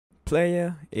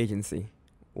Player agency.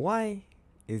 Why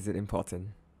is it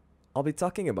important? I'll be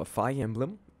talking about Fire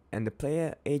Emblem and the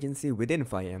player agency within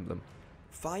Fire Emblem.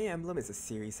 Fire Emblem is a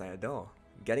series I adore.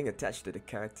 Getting attached to the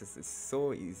characters is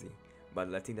so easy, but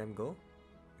letting them go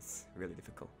is really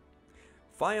difficult.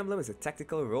 Fire Emblem is a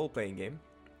tactical role-playing game,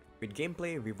 with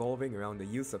gameplay revolving around the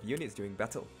use of units during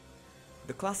battle.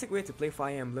 The classic way to play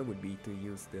Fire Emblem would be to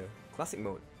use the classic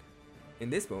mode. In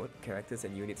this mode, characters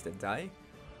and units that die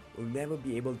will never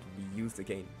be able to be used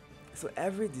again, so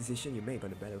every decision you make on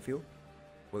the battlefield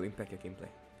will impact your gameplay.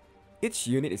 Each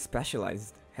unit is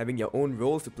specialized, having their own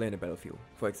roles to play in the battlefield.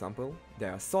 For example,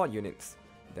 there are sword units,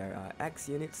 there are axe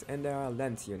units, and there are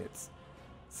lance units.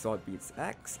 Sword beats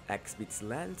axe, axe beats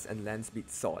lance, and lance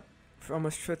beats sword. From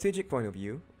a strategic point of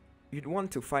view, you'd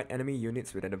want to fight enemy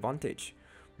units with an advantage,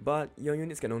 but your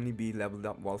units can only be leveled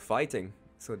up while fighting,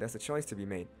 so there's a choice to be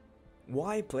made.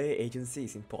 Why player agency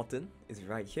is important is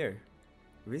right here.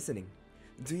 Reasoning.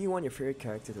 Do you want your favorite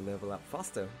character to level up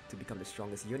faster to become the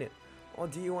strongest unit? Or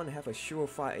do you want to have a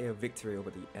surefire victory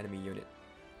over the enemy unit?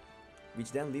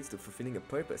 Which then leads to fulfilling a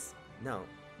purpose. Now,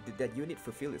 did that unit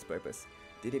fulfill its purpose?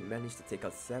 Did it manage to take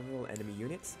out several enemy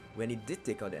units? When it did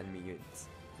take out the enemy units,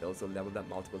 it also leveled up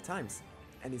multiple times,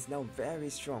 and is now very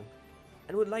strong,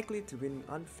 and would likely to win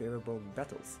unfavorable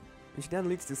battles. Which then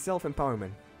leads to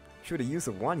self-empowerment. Through the use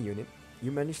of one unit,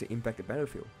 you manage to impact the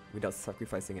battlefield without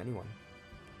sacrificing anyone.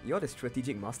 You're the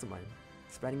strategic mastermind,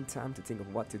 spending time to think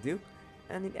of what to do,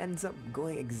 and it ends up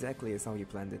going exactly as how you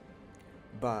planned it.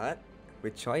 But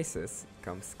with choices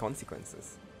comes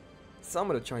consequences.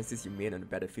 Some of the choices you made on the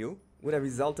battlefield would have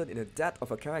resulted in the death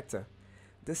of a character.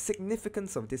 The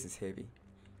significance of this is heavy.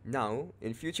 Now,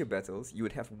 in future battles, you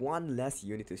would have one less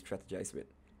unit to strategize with,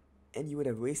 and you would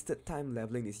have wasted time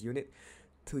leveling this unit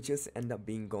to just end up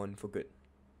being gone for good.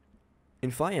 In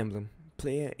Fire Emblem,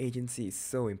 player agency is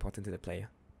so important to the player.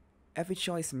 Every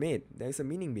choice made, there is a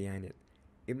meaning behind it.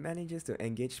 It manages to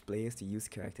engage players to use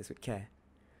characters with care,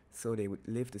 so they would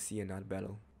live to see another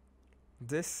battle.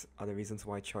 These are the reasons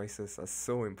why choices are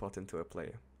so important to a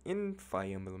player, in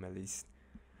Fire Emblem at least.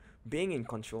 Being in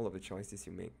control of the choices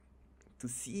you make, to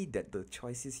see that the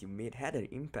choices you made had an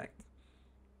impact,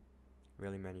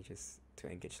 really manages to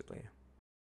engage the player.